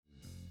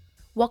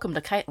Welcome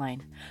to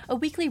KiteLine, a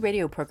weekly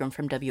radio program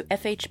from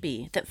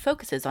WFHB that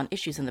focuses on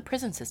issues in the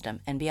prison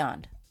system and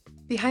beyond.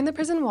 Behind the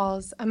prison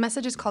walls, a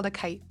message is called a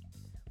kite.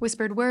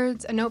 Whispered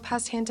words, a note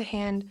passed hand to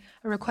hand,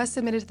 a request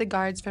submitted to the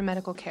guards for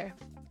medical care.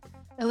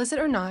 Illicit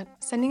or not,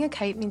 sending a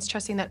kite means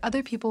trusting that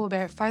other people will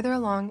bear it farther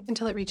along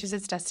until it reaches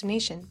its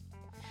destination.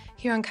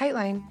 Here on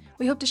KiteLine,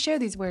 we hope to share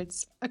these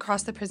words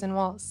across the prison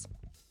walls.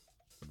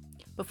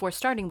 Before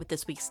starting with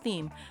this week's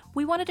theme,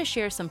 we wanted to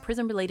share some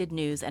prison-related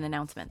news and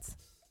announcements.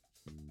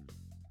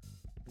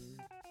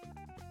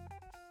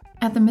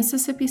 At the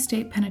Mississippi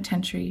State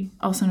Penitentiary,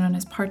 also known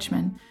as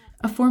Parchman,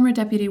 a former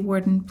deputy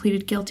warden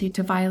pleaded guilty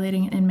to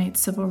violating an inmate's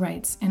civil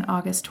rights in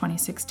August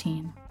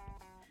 2016.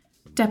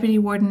 Deputy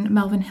Warden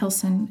Melvin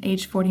Hilson,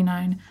 age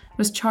 49,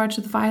 was charged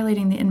with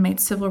violating the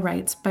inmate's civil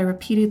rights by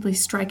repeatedly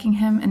striking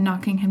him and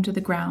knocking him to the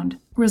ground,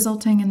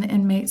 resulting in the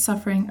inmate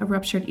suffering a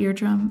ruptured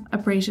eardrum,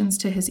 abrasions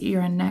to his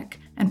ear and neck,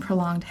 and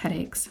prolonged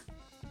headaches.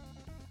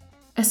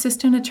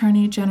 Assistant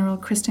Attorney General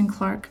Kristen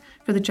Clark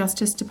for the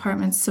Justice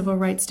Department's Civil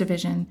Rights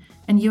Division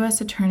and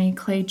U.S. Attorney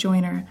Clay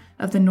Joyner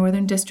of the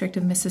Northern District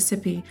of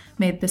Mississippi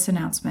made this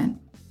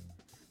announcement.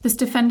 This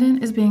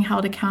defendant is being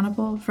held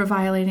accountable for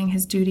violating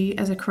his duty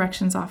as a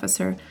corrections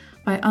officer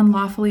by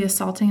unlawfully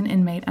assaulting an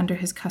inmate under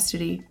his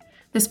custody.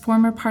 This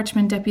former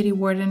Parchman deputy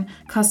warden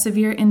caused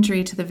severe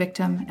injury to the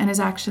victim, and his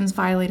actions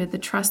violated the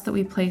trust that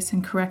we place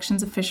in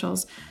corrections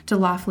officials to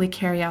lawfully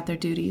carry out their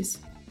duties.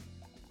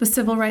 The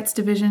Civil Rights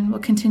Division will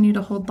continue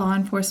to hold law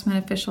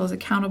enforcement officials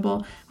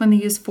accountable when they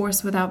use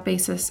force without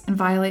basis and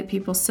violate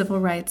people's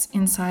civil rights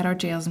inside our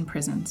jails and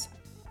prisons.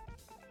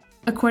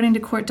 According to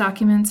court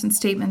documents and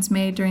statements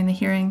made during the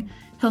hearing,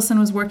 Hilson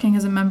was working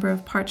as a member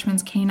of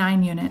Parchman's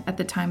K-9 unit at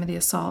the time of the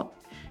assault.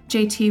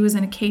 JT was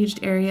in a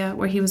caged area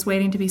where he was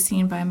waiting to be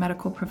seen by a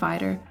medical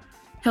provider.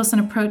 Hilson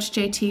approached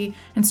JT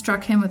and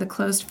struck him with a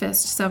closed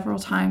fist several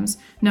times,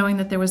 knowing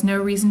that there was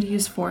no reason to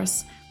use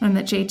force and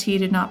that JT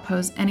did not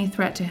pose any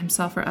threat to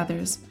himself or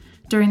others.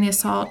 During the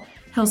assault,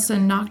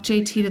 Hilson knocked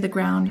JT to the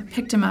ground,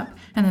 picked him up,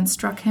 and then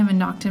struck him and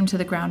knocked him to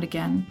the ground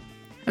again.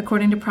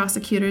 According to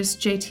prosecutors,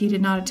 JT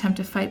did not attempt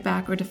to fight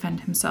back or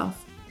defend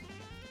himself.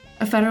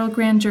 A federal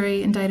grand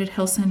jury indicted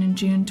Hilson in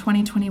June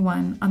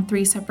 2021 on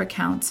 3 separate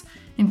counts,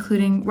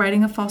 including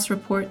writing a false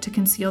report to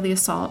conceal the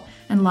assault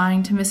and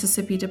lying to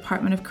Mississippi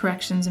Department of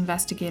Corrections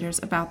investigators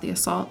about the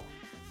assault.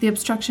 The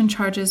obstruction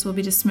charges will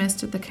be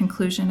dismissed at the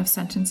conclusion of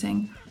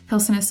sentencing.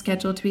 Hilson is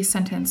scheduled to be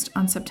sentenced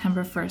on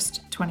September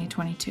 1st,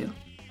 2022.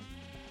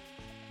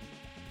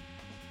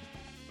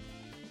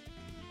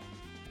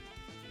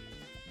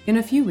 In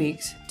a few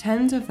weeks,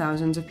 tens of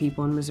thousands of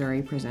people in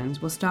Missouri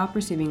prisons will stop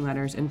receiving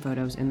letters and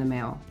photos in the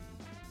mail.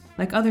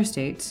 Like other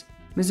states,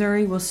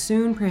 Missouri will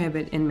soon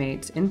prohibit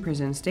inmates in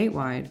prison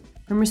statewide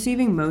from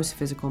receiving most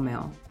physical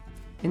mail.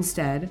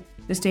 Instead,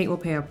 the state will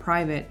pay a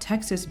private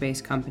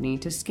Texas-based company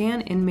to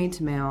scan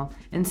inmates' mail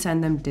and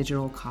send them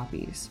digital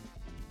copies.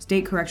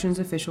 State corrections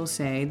officials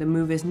say the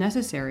move is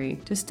necessary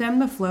to stem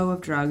the flow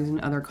of drugs and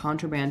other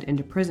contraband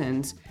into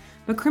prisons,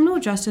 but criminal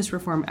justice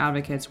reform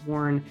advocates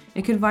warn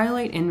it could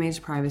violate inmates'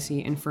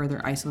 privacy and further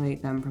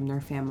isolate them from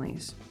their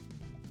families.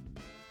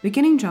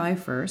 Beginning July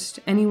 1st,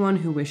 anyone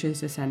who wishes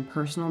to send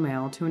personal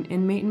mail to an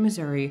inmate in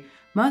Missouri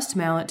must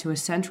mail it to a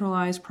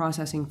centralized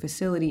processing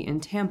facility in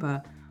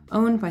Tampa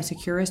owned by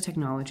Securus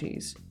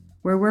Technologies,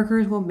 where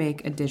workers will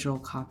make a digital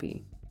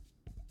copy.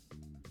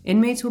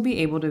 Inmates will be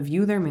able to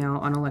view their mail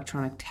on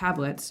electronic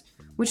tablets,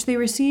 which they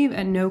receive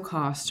at no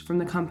cost from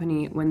the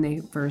company when they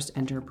first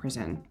enter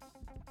prison.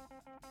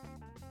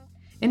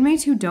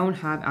 Inmates who don't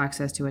have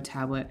access to a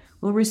tablet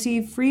will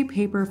receive free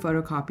paper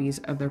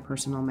photocopies of their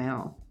personal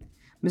mail.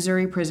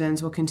 Missouri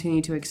prisons will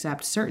continue to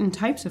accept certain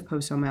types of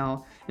postal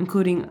mail,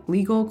 including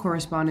legal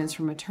correspondence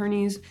from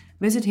attorneys,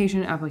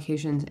 visitation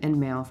applications, and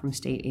mail from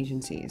state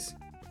agencies.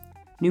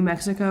 New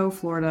Mexico,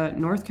 Florida,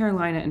 North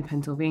Carolina, and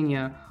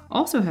Pennsylvania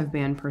also have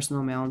banned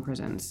personal mail in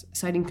prisons,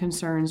 citing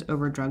concerns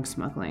over drug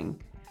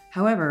smuggling.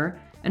 However,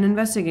 an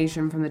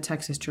investigation from the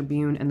Texas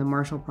Tribune and the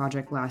Marshall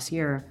Project last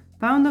year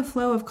found the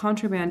flow of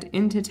contraband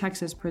into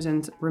Texas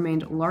prisons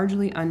remained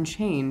largely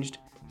unchanged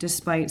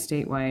despite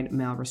statewide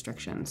mail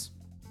restrictions.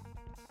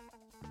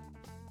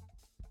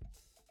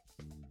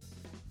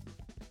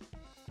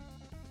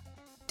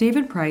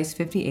 David Price,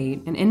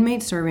 58, an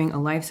inmate serving a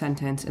life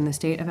sentence in the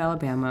state of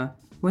Alabama,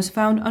 was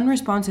found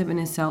unresponsive in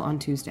his cell on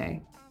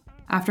Tuesday.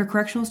 After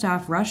correctional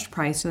staff rushed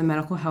Price to the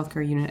medical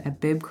healthcare unit at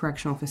Bibb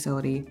Correctional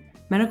Facility,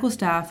 medical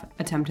staff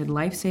attempted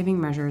life-saving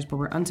measures but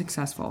were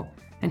unsuccessful,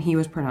 and he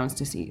was pronounced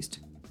deceased.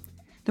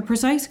 The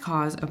precise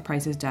cause of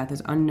Price's death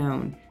is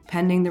unknown,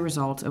 pending the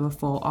results of a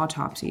full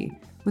autopsy,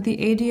 with the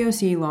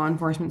ADOC Law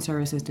Enforcement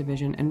Services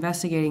Division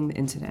investigating the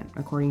incident,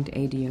 according to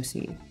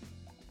ADOC.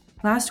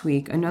 Last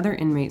week, another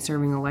inmate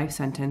serving a life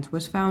sentence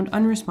was found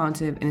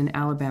unresponsive in an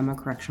Alabama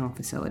correctional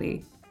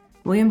facility.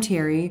 William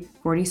Thierry,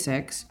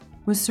 46,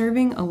 was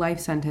serving a life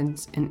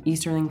sentence in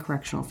Easterling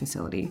Correctional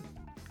Facility.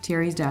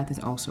 Thierry's death is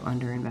also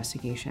under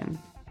investigation.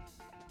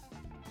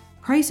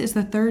 Price is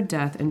the third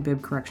death in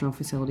Bibb Correctional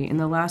Facility in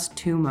the last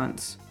 2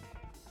 months.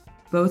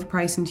 Both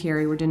Price and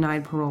Thierry were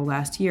denied parole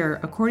last year,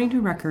 according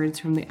to records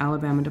from the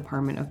Alabama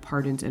Department of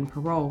Pardons and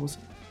Paroles,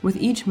 with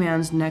each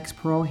man's next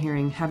parole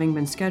hearing having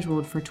been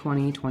scheduled for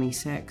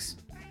 2026.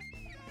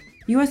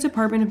 U.S.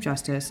 Department of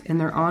Justice, in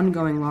their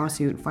ongoing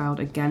lawsuit filed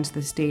against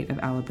the state of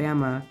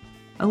Alabama,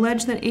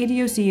 alleged that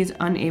ADOC is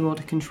unable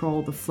to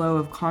control the flow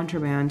of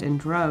contraband and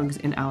drugs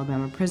in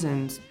Alabama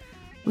prisons,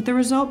 with the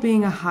result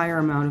being a higher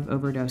amount of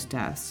overdose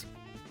deaths.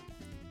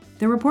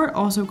 The report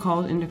also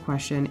called into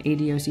question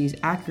ADOC's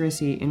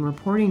accuracy in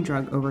reporting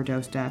drug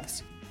overdose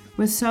deaths,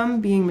 with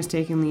some being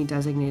mistakenly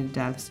designated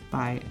deaths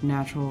by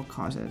natural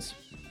causes.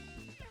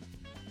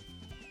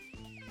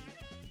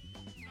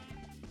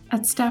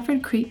 At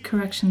Stafford Creek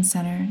Correction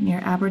Center near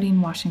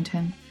Aberdeen,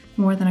 Washington,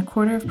 more than a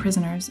quarter of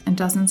prisoners and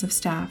dozens of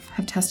staff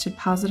have tested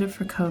positive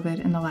for COVID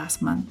in the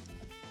last month.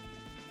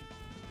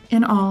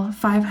 In all,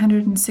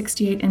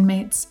 568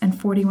 inmates and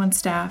 41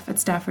 staff at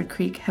Stafford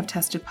Creek have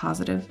tested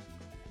positive.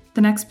 The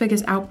next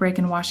biggest outbreak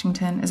in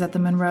Washington is at the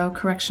Monroe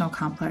Correctional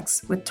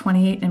Complex, with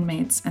 28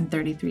 inmates and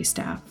 33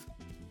 staff.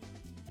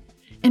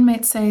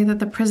 Inmates say that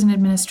the prison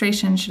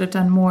administration should have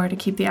done more to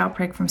keep the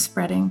outbreak from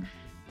spreading.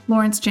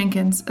 Lawrence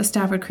Jenkins, a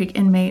Stafford Creek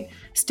inmate,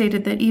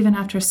 stated that even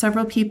after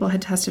several people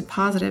had tested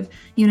positive,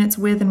 units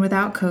with and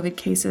without COVID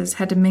cases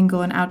had to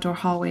mingle in outdoor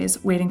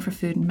hallways waiting for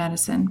food and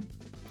medicine.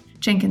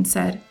 Jenkins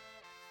said,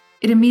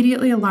 "It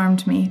immediately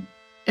alarmed me.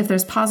 If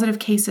there's positive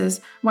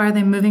cases, why are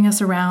they moving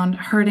us around,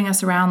 herding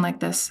us around like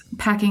this,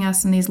 packing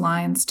us in these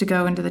lines to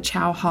go into the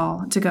chow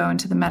hall, to go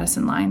into the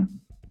medicine line?"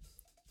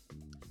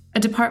 A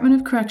Department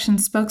of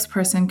Corrections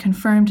spokesperson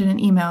confirmed in an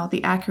email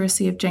the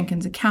accuracy of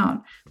Jenkins'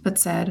 account, but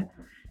said,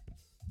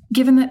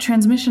 "Given that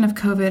transmission of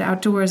COVID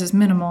outdoors is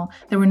minimal,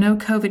 there were no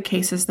COVID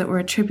cases that were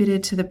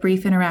attributed to the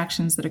brief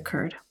interactions that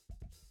occurred."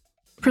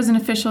 Prison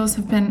officials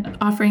have been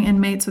offering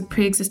inmates with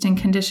pre-existing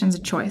conditions a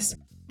choice.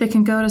 They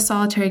can go to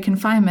solitary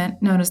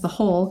confinement, known as the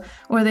hole,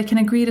 or they can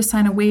agree to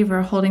sign a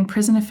waiver holding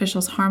prison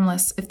officials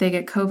harmless if they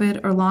get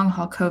COVID or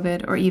long-haul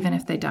COVID, or even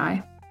if they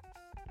die.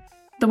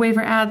 The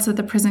waiver adds that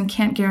the prison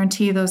can't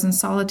guarantee those in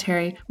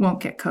solitary won't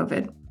get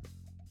COVID.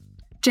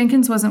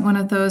 Jenkins wasn't one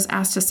of those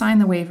asked to sign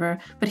the waiver,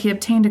 but he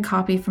obtained a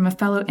copy from a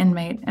fellow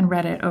inmate and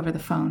read it over the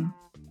phone.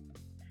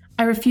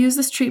 "I refuse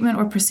this treatment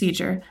or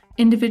procedure,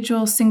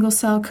 individual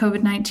single-cell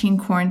COVID-19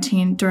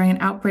 quarantine during an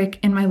outbreak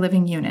in my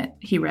living unit,"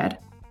 he read.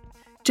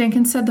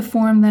 Jenkins said the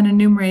form then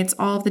enumerates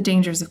all of the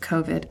dangers of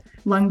COVID: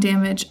 lung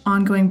damage,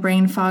 ongoing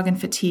brain fog and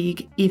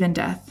fatigue, even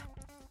death.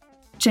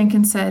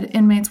 Jenkins said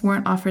inmates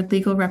weren't offered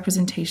legal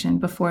representation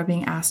before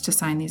being asked to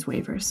sign these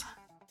waivers.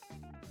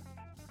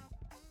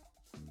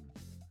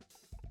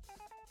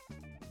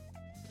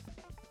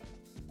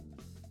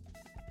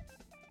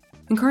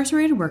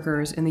 Incarcerated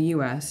workers in the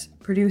U.S.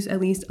 produce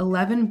at least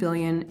 $11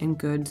 billion in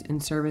goods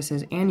and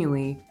services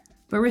annually,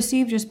 but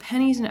receive just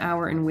pennies an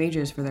hour in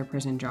wages for their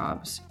prison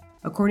jobs,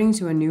 according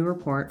to a new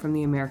report from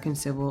the American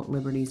Civil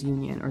Liberties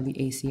Union, or the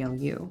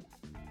ACLU.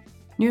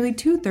 Nearly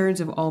 2/3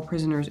 of all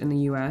prisoners in the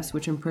U.S.,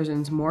 which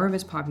imprisons more of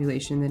its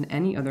population than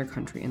any other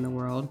country in the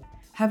world,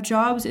 have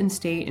jobs in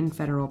state and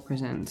federal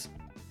prisons.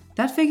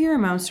 That figure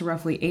amounts to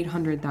roughly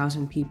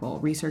 800,000 people,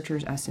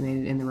 researchers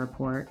estimated in the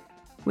report,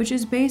 which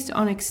is based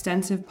on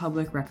extensive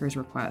public records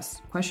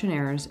requests,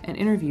 questionnaires, and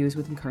interviews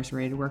with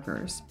incarcerated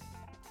workers.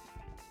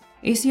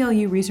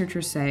 ACLU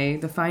researchers say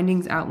the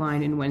findings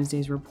outlined in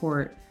Wednesday's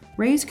report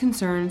raise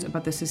concerns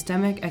about the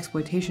systemic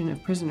exploitation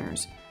of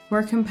prisoners who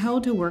are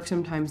compelled to work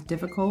sometimes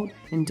difficult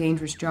and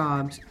dangerous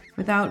jobs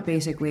without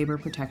basic labor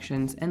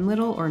protections and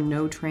little or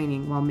no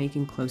training while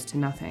making close to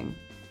nothing.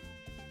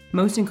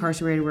 Most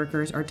incarcerated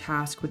workers are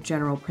tasked with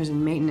general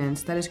prison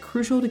maintenance that is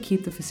crucial to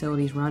keep the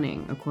facilities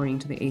running, according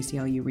to the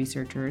ACLU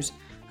researchers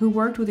who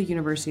worked with the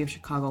University of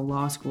Chicago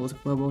Law School's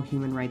Global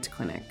Human Rights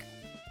Clinic.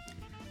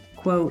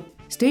 Quote,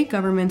 "State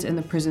governments and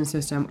the prison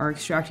system are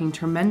extracting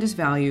tremendous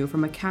value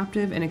from a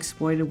captive and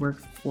exploited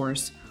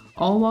workforce,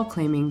 all while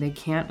claiming they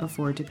can't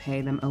afford to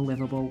pay them a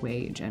livable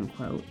wage," end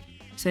quote,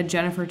 said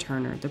Jennifer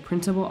Turner, the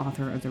principal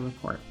author of the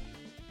report.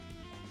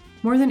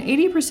 More than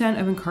 80%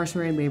 of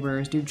incarcerated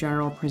laborers do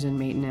general prison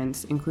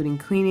maintenance, including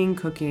cleaning,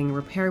 cooking,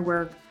 repair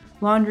work,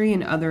 laundry,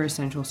 and other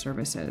essential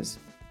services.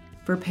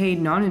 For paid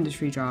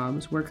non-industry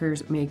jobs,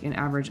 workers make an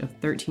average of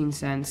 13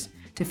 cents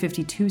to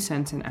 52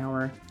 cents an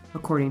hour,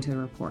 according to the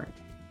report.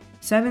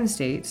 7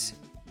 states,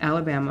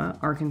 Alabama,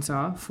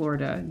 Arkansas,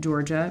 Florida,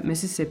 Georgia,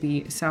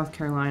 Mississippi, South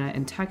Carolina,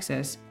 and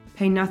Texas,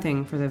 pay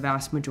nothing for the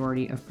vast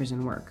majority of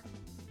prison work.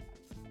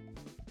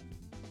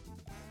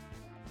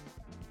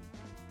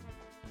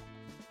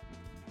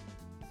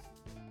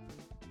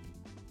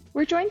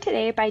 We're joined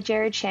today by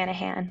Jared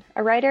Shanahan,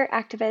 a writer,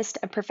 activist,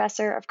 and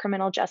professor of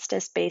criminal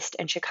justice based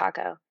in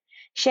Chicago.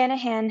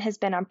 Shanahan has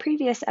been on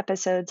previous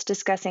episodes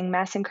discussing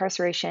mass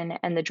incarceration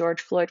and the George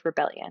Floyd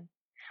Rebellion.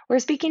 We're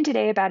speaking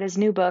today about his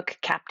new book,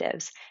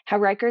 Captives: How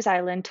Rikers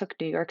Island Took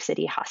New York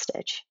City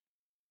Hostage.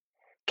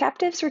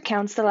 Captives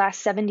recounts the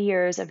last 70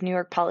 years of New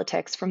York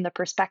politics from the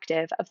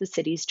perspective of the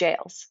city's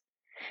jails.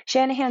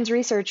 Shanahan's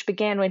research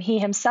began when he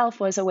himself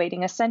was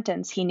awaiting a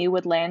sentence he knew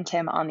would land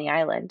him on the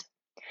island.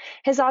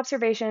 His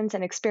observations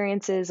and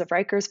experiences of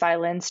Rikers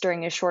violence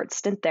during his short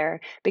stint there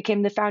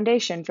became the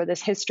foundation for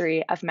this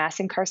history of mass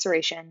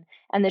incarceration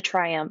and the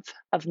triumph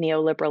of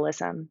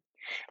neoliberalism.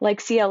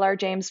 Like C.L.R.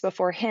 James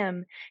before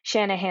him,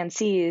 Shanahan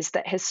sees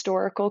that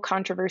historical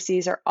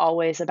controversies are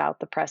always about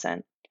the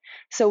present.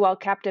 So while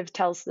Captive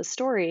tells the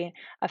story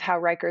of how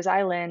Rikers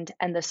Island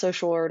and the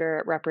social order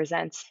it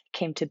represents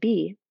came to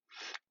be,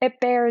 it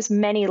bears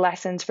many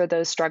lessons for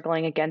those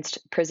struggling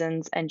against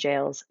prisons and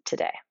jails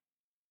today.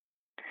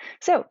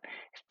 So,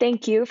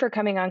 thank you for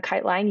coming on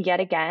KiteLine yet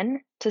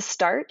again. To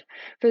start,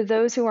 for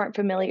those who aren't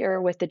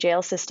familiar with the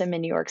jail system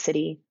in New York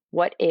City,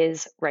 what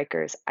is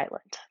Rikers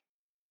Island?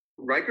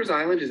 Rikers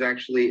Island is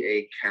actually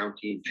a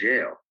county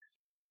jail.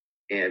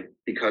 And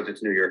because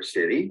it's New York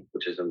City,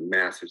 which is a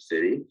massive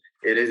city,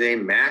 it is a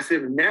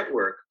massive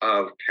network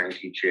of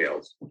county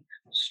jails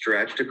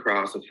stretched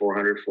across a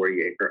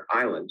 440-acre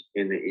island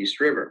in the East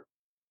River.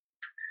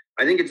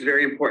 I think it's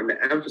very important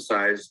to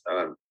emphasize,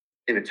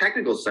 in a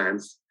technical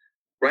sense,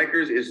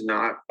 Rikers is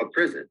not a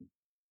prison.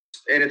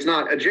 And it's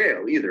not a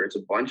jail either. It's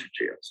a bunch of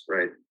jails,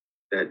 right,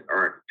 that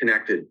aren't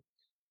connected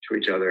to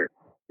each other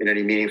in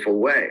any meaningful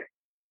way.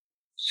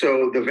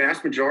 So the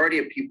vast majority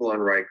of people on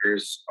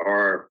Rikers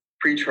are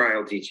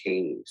pretrial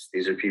detainees.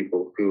 These are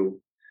people who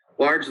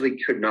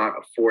largely could not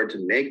afford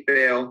to make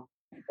bail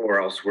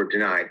or else were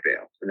denied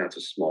bail. And that's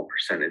a small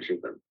percentage of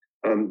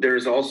them.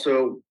 There's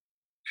also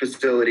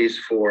facilities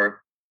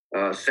for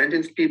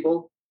sentenced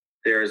people.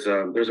 There's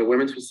a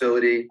women's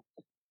facility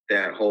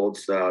that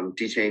holds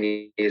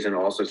detainees and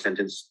also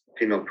sentenced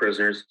female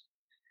prisoners.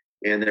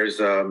 And there's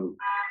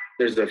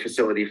a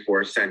facility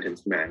for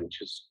sentenced men,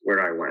 which is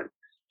where I went.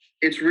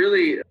 It's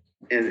really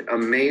an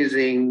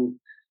amazing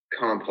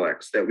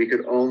complex that we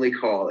could only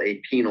call a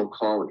penal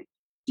colony.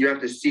 You have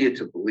to see it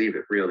to believe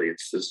it, really.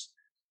 It's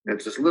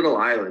this little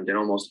island, and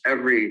almost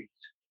every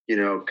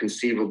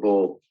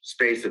conceivable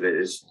space of it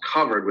is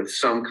covered with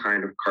some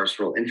kind of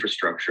carceral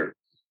infrastructure,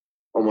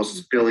 almost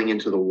spilling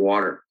into the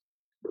water.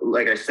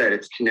 Like I said,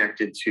 it's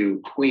connected to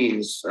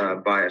Queens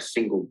by a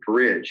single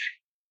bridge.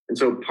 And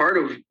so part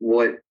of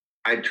what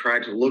I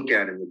tried to look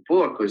at in the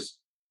book was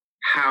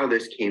how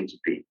this came to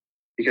be.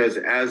 Because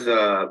as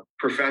a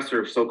professor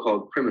of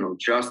so-called criminal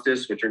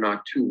justice, which are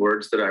not two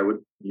words that I would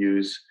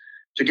use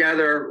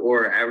together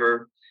or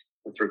ever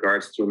with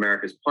regards to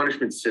America's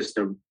punishment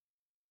system,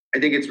 I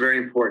think it's very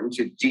important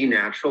to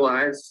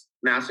denaturalize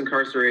mass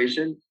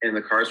incarceration in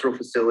the carceral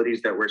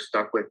facilities that we're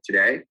stuck with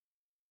today.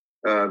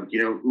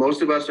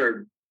 Most of us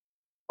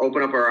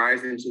open up our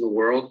eyes into the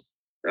world,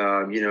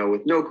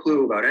 with no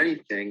clue about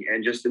anything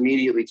and just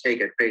immediately take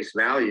at face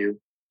value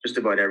just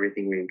about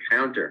everything we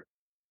encounter.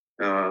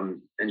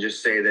 And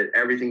just say that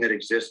everything that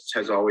exists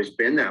has always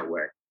been that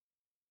way.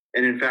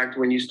 And in fact,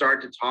 when you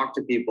start to talk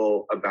to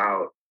people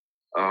about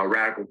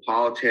radical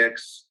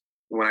politics,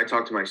 when I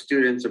talk to my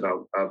students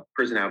about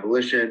prison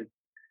abolition,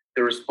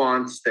 the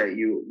response that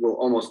you will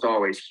almost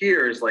always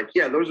hear is like,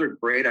 yeah, those are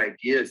great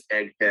ideas,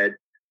 egghead,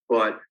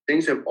 but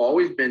things have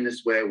always been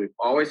this way. We've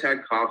always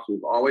had cops,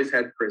 we've always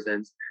had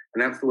prisons,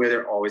 and that's the way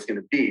they're always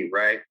going to be,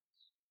 right?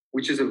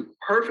 Which is a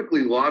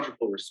perfectly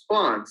logical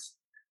response.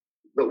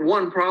 But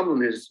one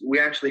problem is we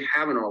actually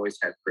haven't always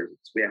had prisons.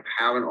 We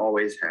haven't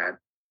always had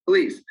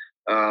police.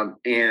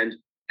 And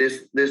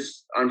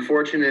this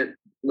unfortunate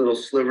little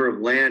sliver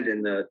of land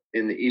in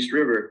the East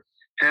River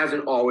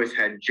hasn't always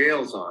had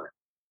jails on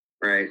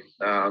it, right?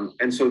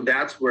 And so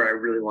that's where I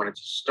really wanted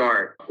to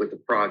start with the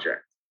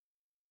project.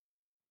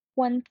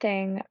 One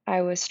thing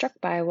I was struck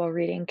by while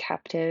reading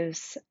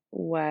Captives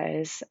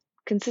was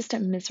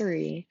consistent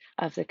misery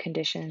of the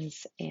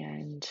conditions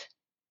and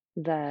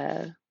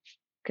the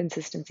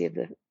consistency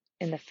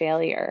in the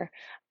failure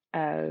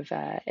of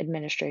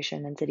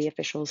administration and city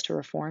officials to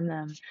reform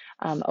them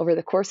over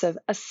the course of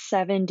a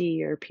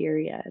 70-year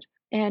period.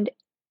 And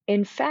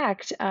in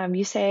fact,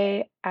 you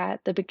say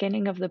at the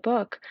beginning of the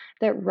book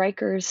that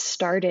Rikers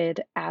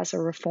started as a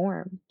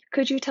reform.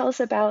 Could you tell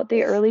us about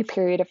the early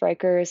period of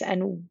Rikers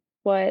and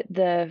what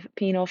the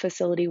penal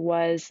facility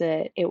was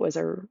that it was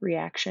a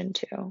reaction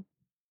to?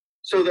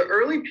 So the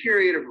early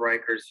period of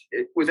Rikers,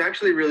 it was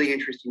actually really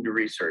interesting to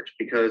research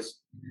because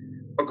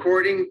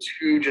according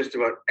to just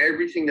about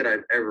everything that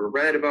I've ever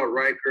read about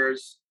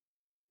Rikers,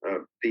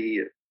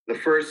 the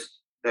first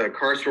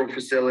carceral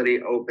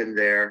facility opened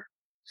there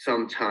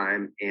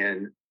sometime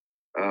in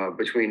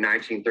between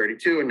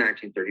 1932 and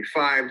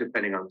 1935,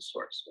 depending on the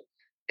source.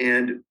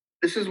 And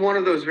this is one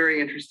of those very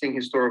interesting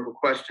historical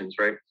questions,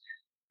 right?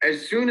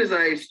 As soon as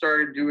I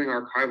started doing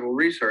archival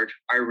research,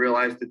 I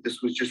realized that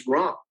this was just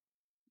wrong,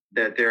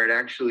 that there had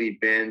actually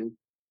been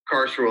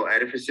carceral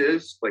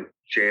edifices like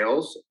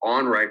jails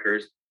on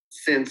Rikers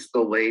since the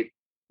late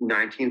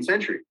 19th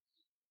century,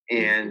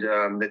 and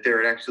that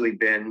there had actually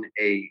been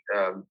a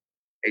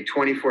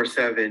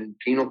 24/7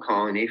 penal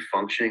colony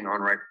functioning on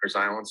Rikers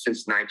Island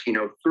since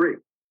 1903.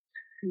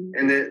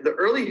 And the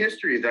early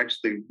history is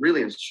actually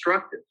really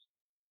instructive.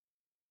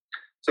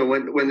 So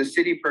when the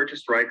city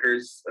purchased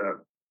Rikers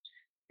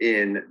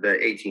in the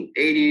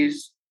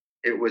 1880s,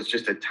 it was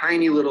just a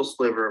tiny little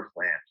sliver of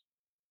land.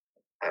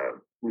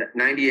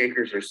 90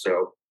 acres or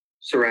so,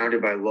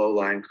 surrounded by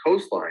low-lying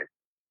coastline.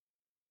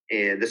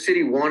 And the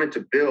city wanted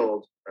to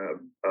build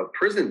a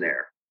prison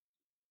there,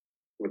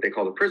 what they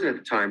called a prison at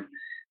the time,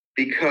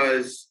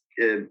 because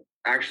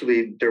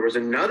actually there was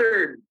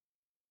another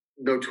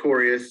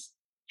notorious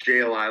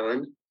jail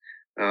island,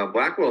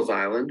 Blackwell's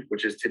Island,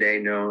 which is today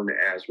known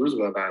as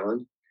Roosevelt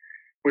Island,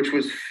 which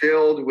was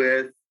filled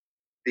with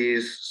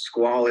these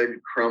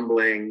squalid,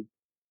 crumbling,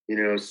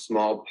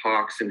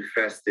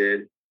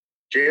 smallpox-infested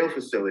jail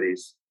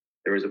facilities.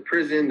 There was a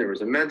prison, there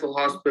was a mental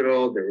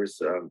hospital, there was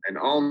an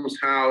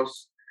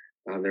almshouse,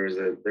 there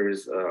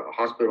was a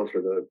hospital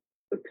for the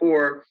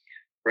poor,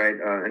 right?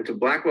 And to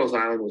Blackwell's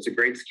Island was a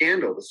great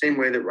scandal, the same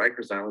way that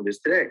Rikers Island is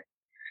today.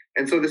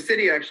 And so the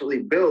city actually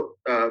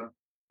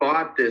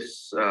bought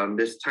this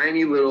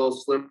tiny little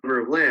sliver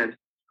of land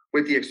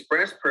with the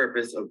express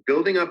purpose of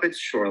building up its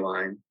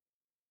shoreline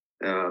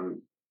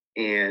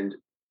and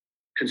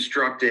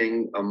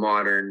constructing a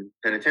modern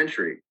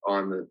penitentiary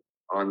on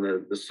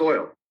the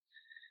soil.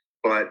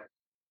 But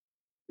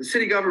the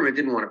city government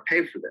didn't want to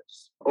pay for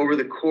this. Over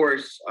the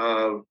course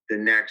of the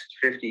next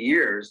 50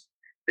 years,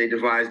 they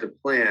devised a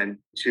plan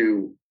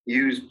to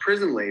use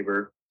prison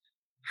labor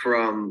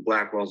from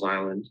Blackwell's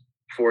Island,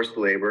 forced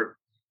labor,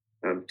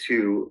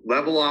 to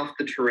level off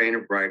the terrain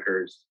of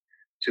Rikers,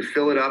 to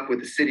fill it up with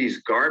the city's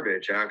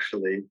garbage,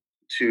 actually,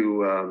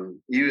 to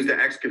use the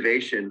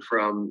excavation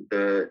from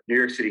the New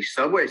York City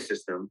subway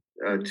system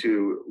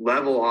to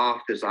level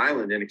off this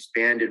island and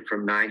expand it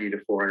from 90 to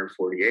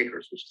 440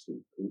 acres, which is a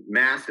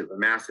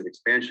massive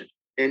expansion.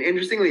 And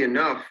interestingly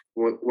enough,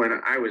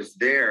 when I was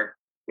there,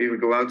 we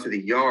would go out to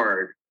the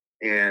yard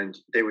and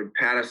they would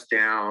pat us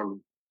down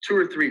 2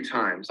 or 3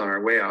 times on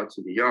our way out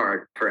to the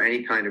yard for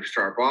any kind of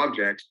sharp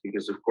objects,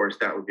 because of course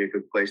that would be a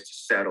good place to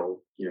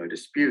settle,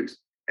 disputes.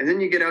 And then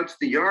you get out to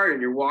the yard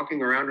and you're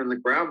walking around in the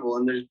gravel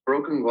and there's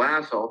broken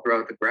glass all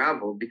throughout the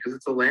gravel because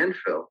it's a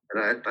landfill.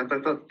 And I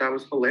thought that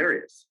was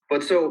hilarious.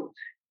 But so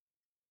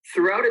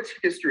throughout its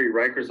history,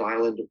 Rikers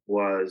Island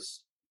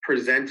was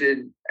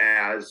presented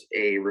as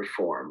a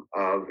reform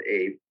of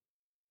a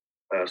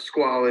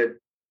squalid,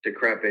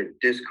 decrepit,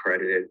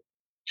 discredited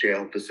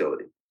jail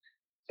facility.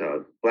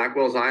 So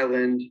Blackwell's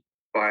Island,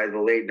 by the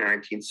late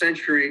 19th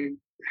century,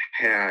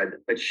 had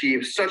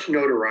achieved such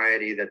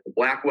notoriety that the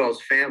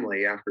Blackwell's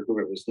family, after whom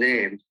it was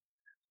named,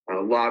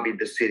 lobbied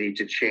the city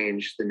to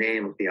change the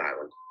name of the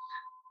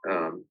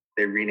island.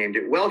 They renamed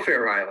it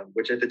Welfare Island,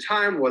 which at the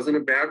time wasn't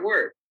a bad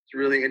word. It's a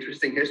really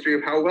interesting history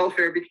of how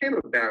welfare became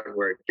a bad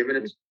word, given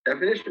its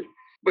definition.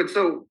 But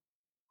so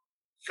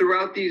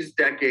throughout these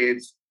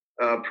decades,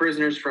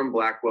 prisoners from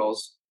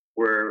Blackwell's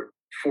were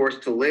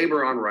forced to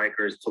labor on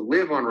Rikers, to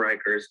live on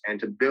Rikers, and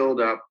to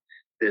build up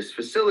this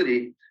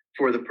facility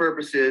for the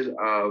purposes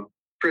of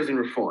prison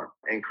reform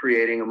and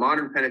creating a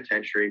modern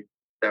penitentiary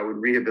that would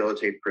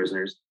rehabilitate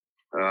prisoners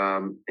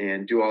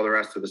and do all the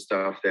rest of the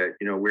stuff that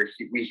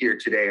we hear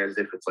today as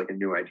if it's like a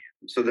new idea.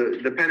 So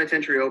the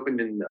penitentiary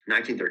opened in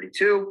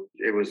 1932.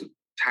 It was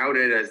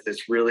touted as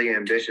this really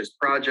ambitious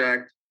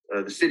project.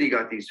 The city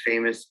got these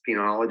famous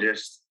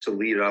penologists to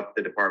lead up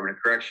the Department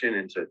of Correction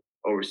and to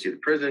oversee the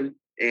prison.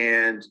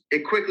 And it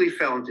quickly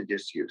fell into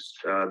disuse.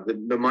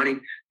 The money,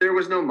 there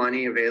was no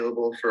money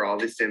available for all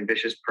this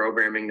ambitious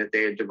programming that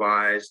they had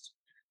devised.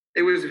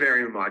 It was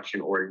very much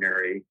an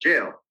ordinary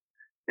jail.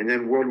 And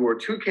then World War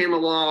II came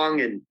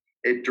along and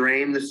it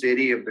drained the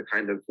city of the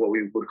kind of what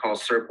we would call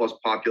surplus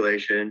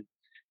population,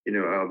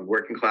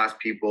 working class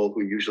people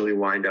who usually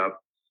wind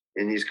up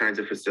in these kinds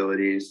of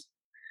facilities.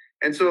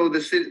 And so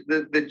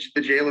the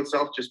jail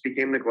itself just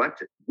became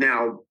neglected.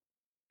 Now,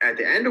 at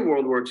the end of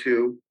World War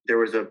II, there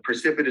was a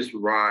precipitous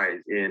rise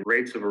in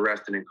rates of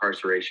arrest and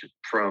incarceration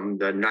from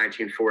the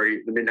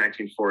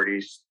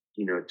mid-1940s,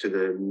 to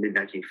the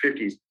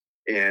mid-1950s.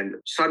 And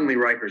suddenly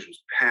Rikers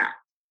was packed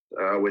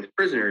with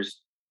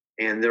prisoners,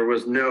 and there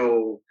were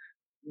no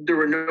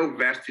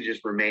vestiges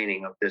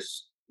remaining of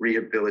this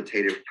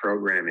rehabilitative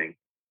programming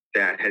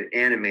that had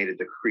animated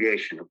the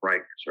creation of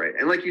Rikers, right?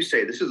 And like you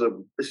say, this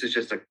is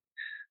just a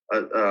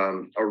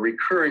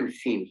recurring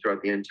theme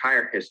throughout the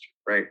entire history,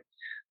 right?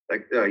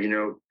 Like,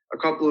 a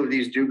couple of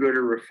these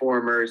do-gooder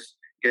reformers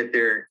get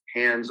their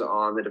hands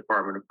on the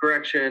Department of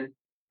Correction.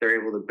 They're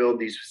able to build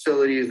these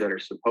facilities that are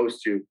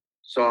supposed to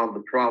solve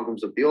the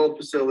problems of the old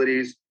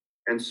facilities.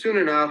 And soon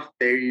enough,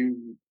 they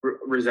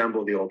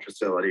resemble the old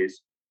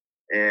facilities.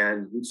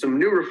 And some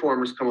new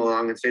reformers come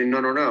along and say,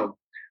 no,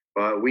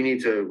 but we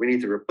need to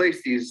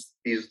replace these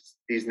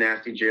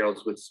nasty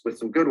jails with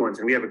some good ones.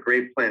 And we have a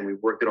great plan.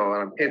 We've worked it all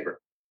out on paper.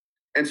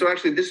 And so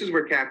actually, this is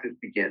where Cactus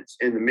begins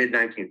in the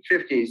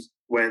mid-1950s,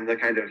 when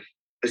the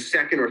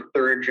second or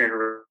third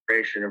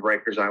generation of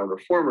Rikers Island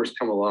reformers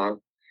come along,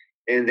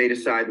 and they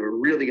decide we're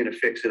really going to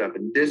fix it up,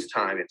 and this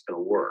time it's going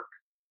to work.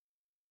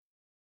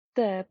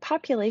 The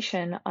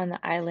population on the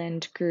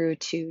island grew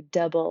to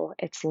double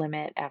its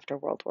limit after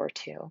World War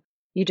II.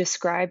 You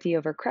describe the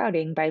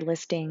overcrowding by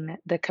listing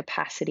the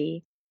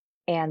capacity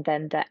and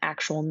then the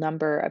actual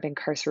number of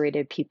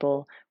incarcerated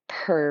people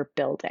per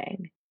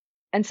building.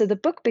 And so the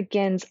book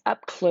begins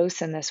up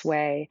close in this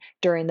way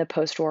during the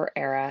post-war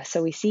era.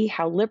 So we see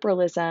how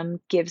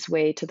liberalism gives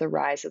way to the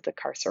rise of the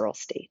carceral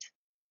state.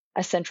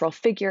 A central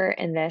figure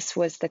in this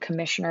was the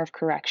Commissioner of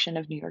Correction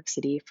of New York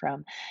City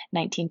from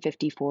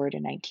 1954 to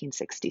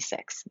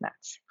 1966. And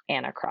that's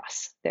Anna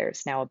Cross.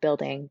 There's now a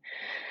building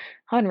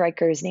on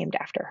Rikers named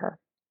after her.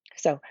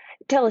 So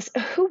tell us,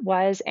 who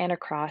was Anna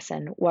Cross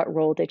and what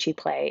role did she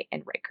play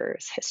in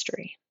Rikers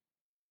history?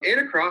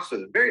 Anna Cross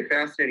is a very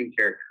fascinating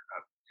character.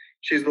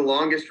 She's the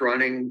longest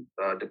running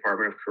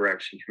Department of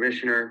Correction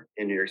commissioner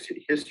in New York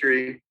City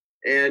history.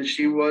 And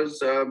she was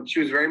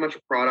very much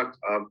a product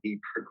of the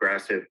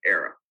progressive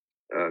era.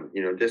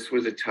 This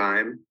was a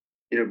time,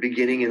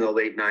 beginning in the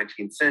late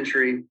 19th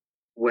century,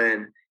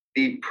 when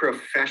the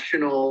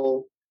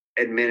professional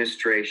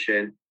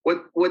administration,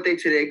 what they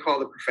today call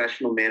the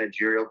professional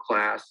managerial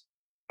class,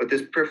 but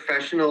this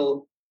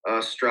professional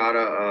strata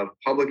of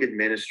public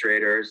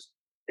administrators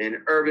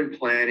in urban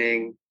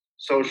planning,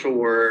 social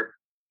work,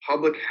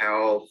 public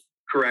health,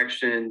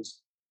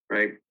 corrections,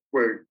 right,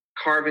 were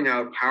carving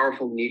out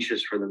powerful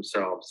niches for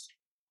themselves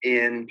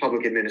in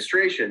public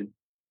administration,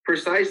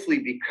 precisely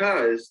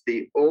because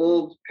the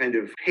old kind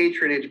of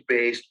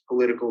patronage-based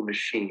political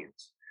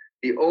machines,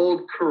 the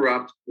old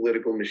corrupt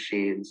political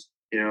machines,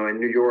 in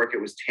New York, it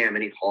was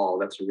Tammany Hall,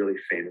 that's a really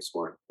famous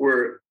one,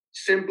 were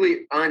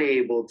simply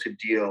unable to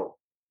deal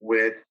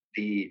with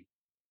the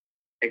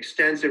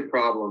extensive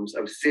problems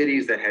of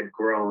cities that had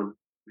grown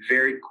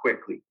very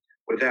quickly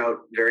without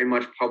very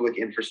much public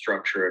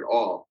infrastructure at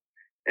all,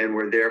 and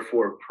were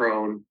therefore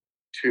prone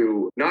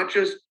to not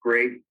just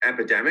great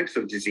epidemics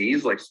of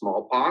disease like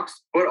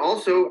smallpox, but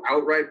also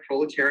outright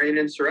proletarian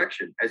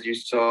insurrection, as you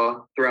saw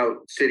throughout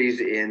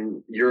cities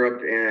in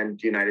Europe and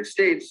the United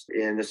States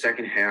in the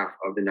second half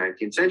of the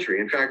 19th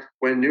century. In fact,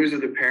 when news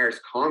of the Paris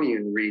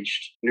Commune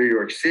reached New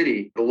York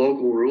City, the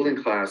local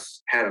ruling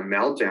class had a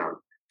meltdown.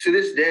 To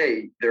this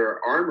day, there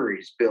are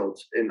armories built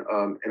in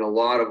a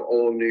lot of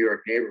old New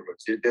York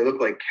neighborhoods. They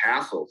look like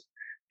castles,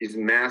 these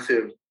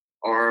massive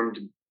armed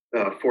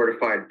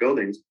fortified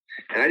buildings.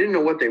 And I didn't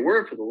know what they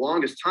were for the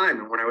longest time.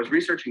 And when I was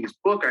researching this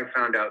book, I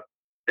found out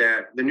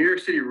that the New York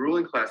City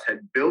ruling class had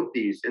built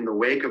these in the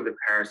wake of the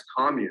Paris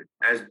Commune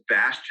as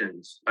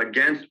bastions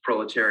against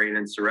proletarian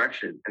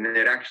insurrection. And then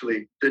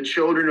the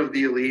children of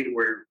the elite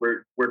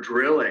were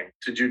drilling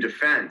to do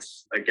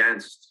defense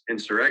against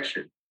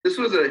insurrection. This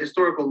was a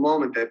historical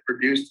moment that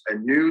produced a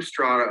new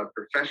strata of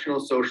professional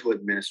social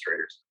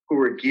administrators who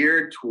were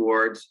geared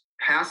towards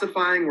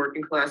pacifying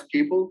working class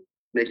people,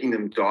 making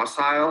them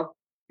docile,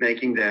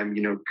 making them,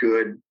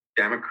 good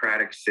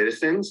democratic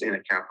citizens in a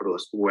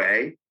capitalist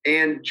way,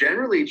 and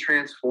generally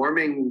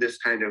transforming this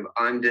kind of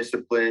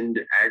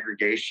undisciplined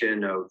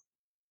aggregation of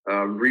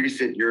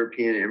recent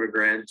European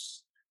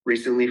immigrants,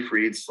 recently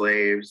freed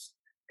slaves,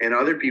 and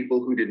other people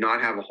who did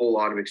not have a whole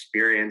lot of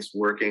experience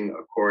working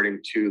according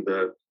to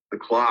the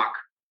clock,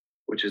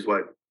 which is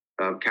what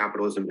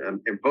capitalism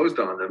imposed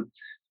on them,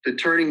 to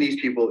turning these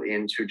people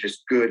into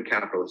just good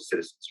capitalist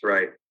citizens,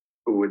 right?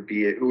 Who would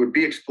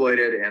be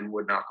exploited and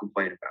would not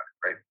complain about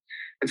it, right?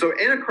 And so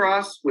Anna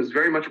Cross was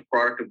very much a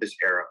product of this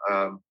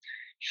era.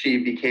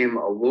 She became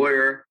a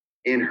lawyer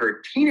in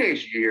her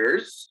teenage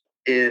years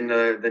in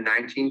the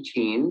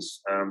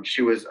 19-teens.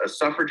 She was a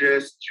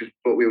suffragist. She was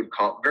what we would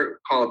call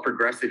a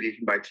progressive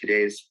even by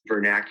today's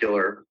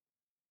vernacular.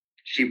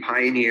 She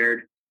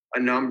pioneered a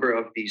number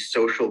of these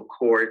social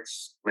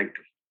courts, like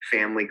the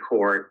family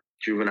court,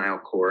 juvenile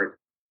court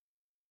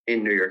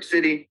in New York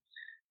City.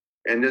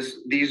 And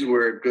these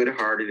were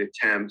good-hearted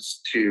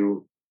attempts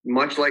to,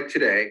 much like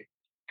today,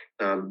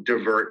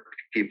 divert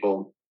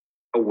people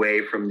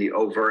away from the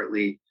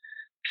overtly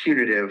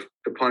punitive,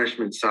 the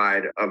punishment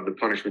side of the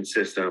punishment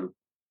system,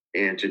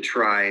 and to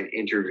try and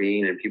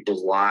intervene in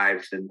people's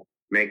lives and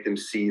make them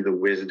see the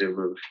wisdom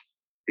of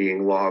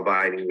being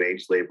law-abiding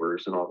wage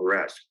laborers and all the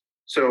rest.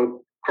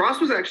 So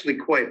Cross was actually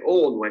quite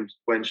old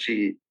when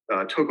she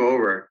took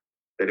over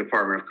the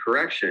Department of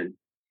Correction.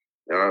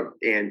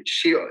 And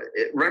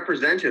it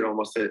represented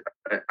almost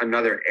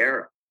another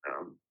era.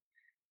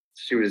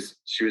 She was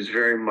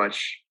very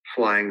much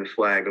flying the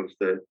flag of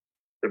the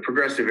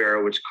progressive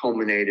era, which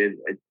culminated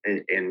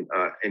in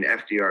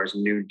FDR's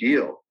New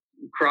Deal.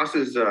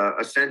 Cross's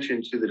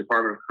ascension to the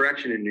Department of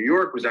Correction in New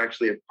York was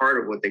actually a part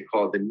of what they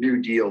called the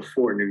New Deal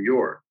for New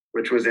York,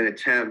 which was an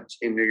attempt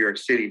in New York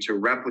City to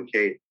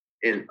replicate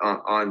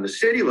on the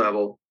city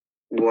level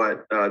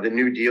what the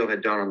New Deal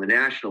had done on the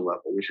national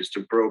level, which is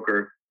to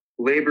broker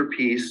labor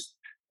peace,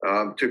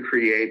 to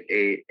create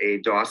a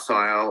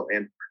docile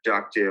and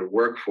productive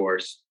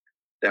workforce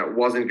that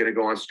wasn't going to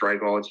go on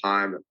strike all the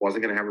time, that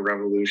wasn't going to have a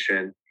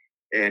revolution.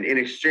 And in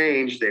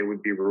exchange, they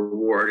would be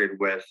rewarded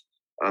with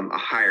a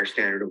higher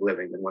standard of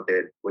living than what they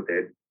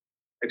had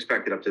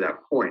expected up to that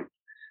point.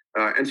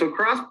 And so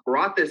Cross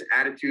brought this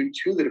attitude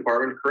to the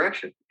Department of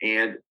Correction.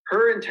 And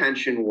her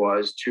intention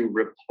was to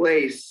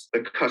replace the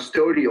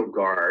custodial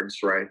guards,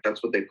 right?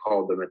 That's what they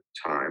called them at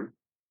the time.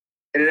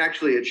 And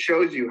it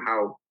shows you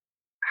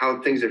how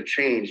things have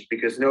changed,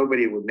 because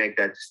nobody would make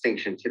that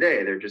distinction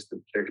today. They're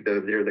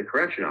the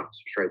correction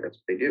officers, right? That's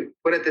what they do.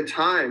 But at the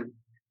time,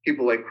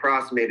 people like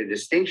Cross made a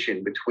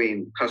distinction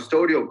between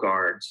custodial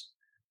guards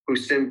who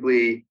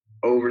simply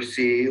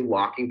oversee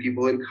locking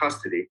people in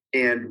custody,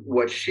 and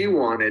what she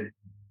wanted,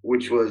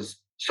 which was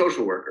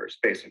social workers,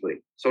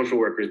 basically, social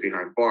workers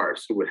behind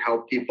bars who would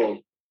help people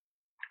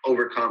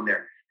overcome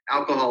their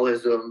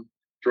alcoholism,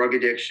 drug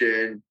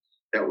addiction,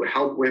 that would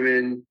help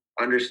women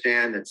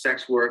understand that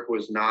sex work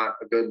was not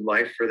a good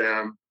life for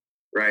them,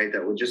 right?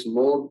 That would just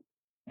mold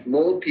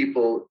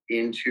people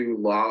into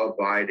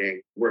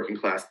law-abiding working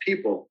class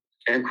people.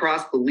 And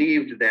Cross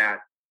believed that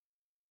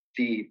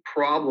the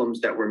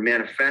problems that were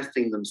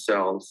manifesting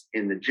themselves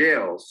in the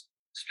jails,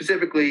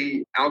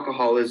 specifically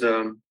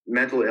alcoholism,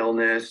 mental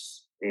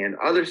illness, and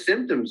other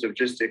symptoms of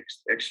just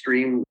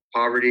extreme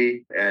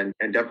poverty and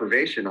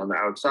deprivation on the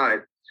outside,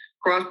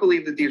 Cross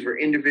believed that these were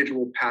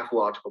individual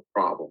pathological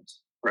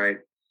problems, right,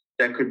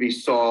 that could be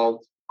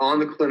solved on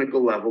the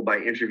clinical level by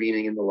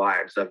intervening in the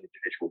lives of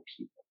individual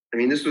people. I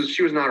mean,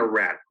 she was not a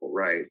radical,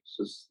 right?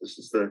 This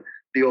is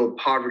the old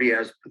poverty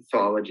as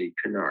pathology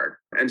canard.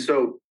 And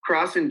so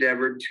Cross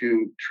endeavored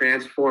to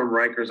transform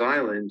Rikers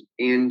Island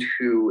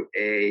into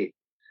a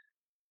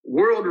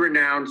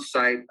world-renowned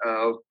site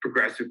of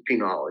progressive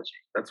penology.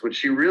 That's what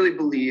she really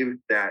believed,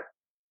 that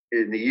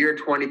in the year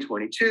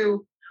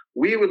 2022,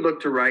 we would look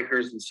to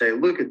Rikers and say,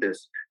 look at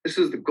this. This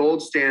is the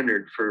gold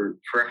standard for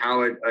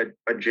how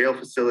a jail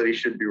facility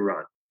should be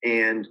run.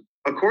 And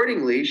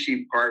accordingly,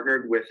 she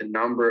partnered with a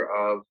number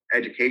of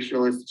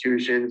educational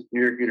institutions, New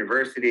York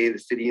University, the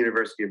City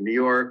University of New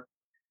York,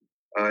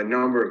 a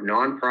number of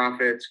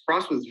nonprofits.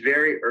 Cross was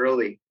very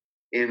early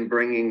in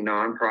bringing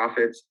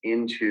nonprofits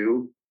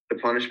into the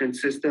punishment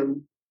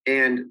system.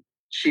 And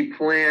she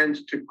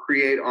planned to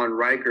create on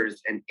Rikers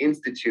an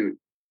institute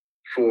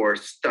for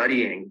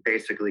studying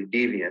basically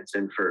deviance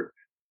and for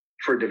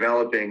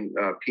developing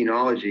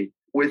penology,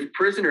 with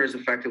prisoners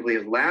effectively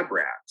as lab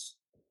rats,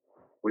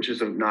 which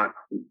is not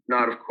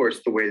of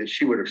course the way that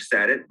she would have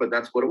said it, but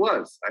that's what it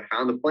was. I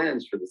found the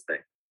plans for this thing.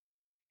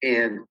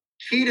 And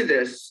key to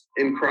this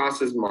in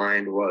Cross's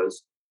mind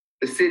was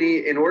the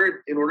city, in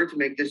order to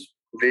make this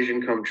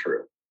vision come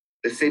true,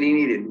 the city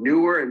needed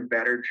newer and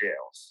better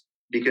jails.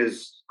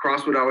 Because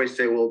Cross would always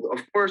say, well,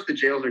 of course the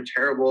jails are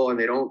terrible and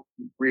they don't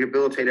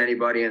rehabilitate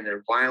anybody and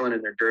they're violent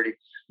and they're dirty,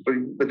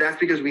 but that's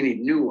because we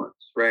need new ones,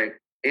 right?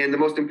 And the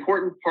most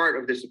important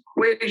part of this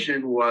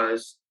equation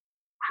was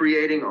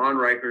creating on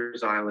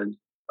Rikers Island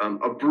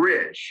a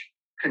bridge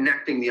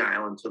connecting the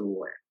island to the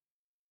land.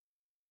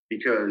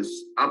 Because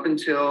up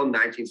until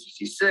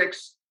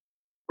 1966,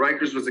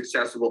 Rikers was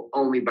accessible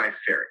only by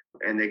ferry,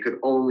 and they could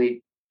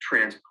only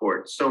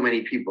transport so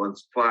many people and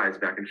supplies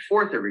back and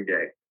forth every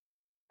day.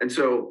 And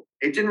so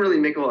it didn't really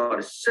make a lot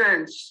of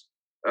sense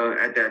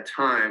at that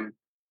time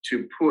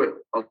to put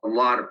a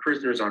lot of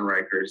prisoners on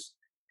Rikers.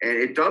 And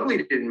it doubly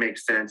didn't make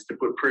sense to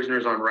put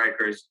prisoners on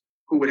Rikers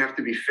who would have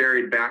to be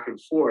ferried back and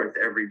forth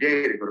every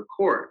day to go to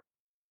court.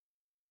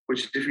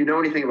 Which, if you know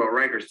anything about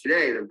Rikers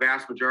today, the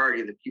vast majority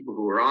of the people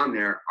who are on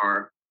there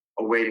are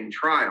awaiting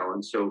trial.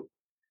 And so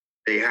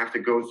they have to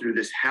go through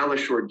this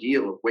hellish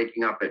ordeal of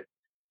waking up at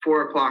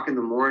 4 o'clock in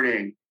the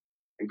morning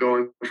and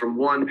going from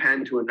one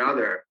pen to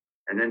another,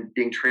 and then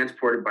being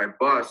transported by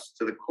bus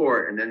to the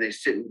court, and then they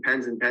sit in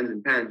pens and pens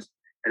and pens,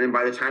 and then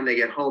by the time they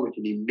get home, it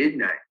can be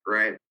midnight,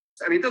 right?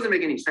 I mean, it doesn't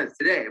make any sense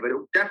today, but it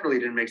definitely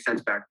didn't make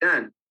sense back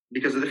then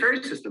because of the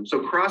ferry system.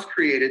 So Cross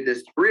created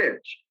this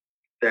bridge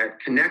that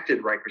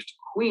connected Rikers to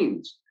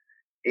Queens,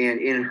 and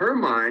in her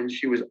mind,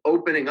 she was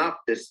opening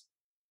up this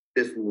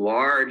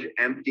large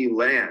empty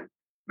land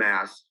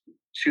mass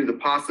to the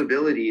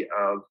possibility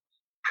of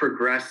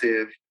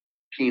progressive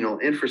penal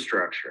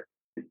infrastructure.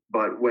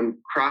 But when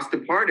Cross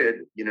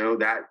departed,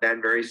 that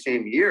very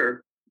same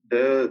year,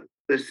 the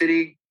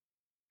city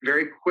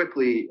very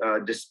quickly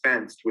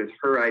dispensed with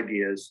her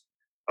ideas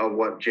of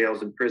what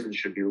jails and prisons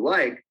should be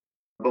like.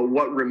 But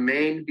what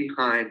remained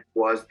behind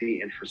was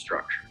the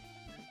infrastructure.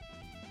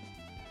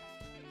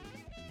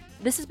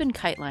 This has been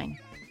KiteLine.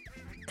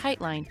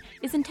 KiteLine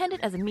is intended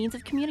as a means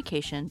of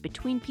communication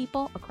between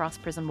people across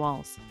prison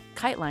walls.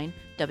 KiteLine,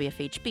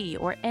 WFHB,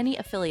 or any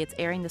affiliates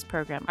airing this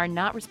program are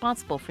not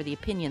responsible for the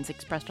opinions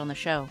expressed on the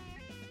show.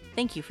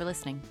 Thank you for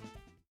listening.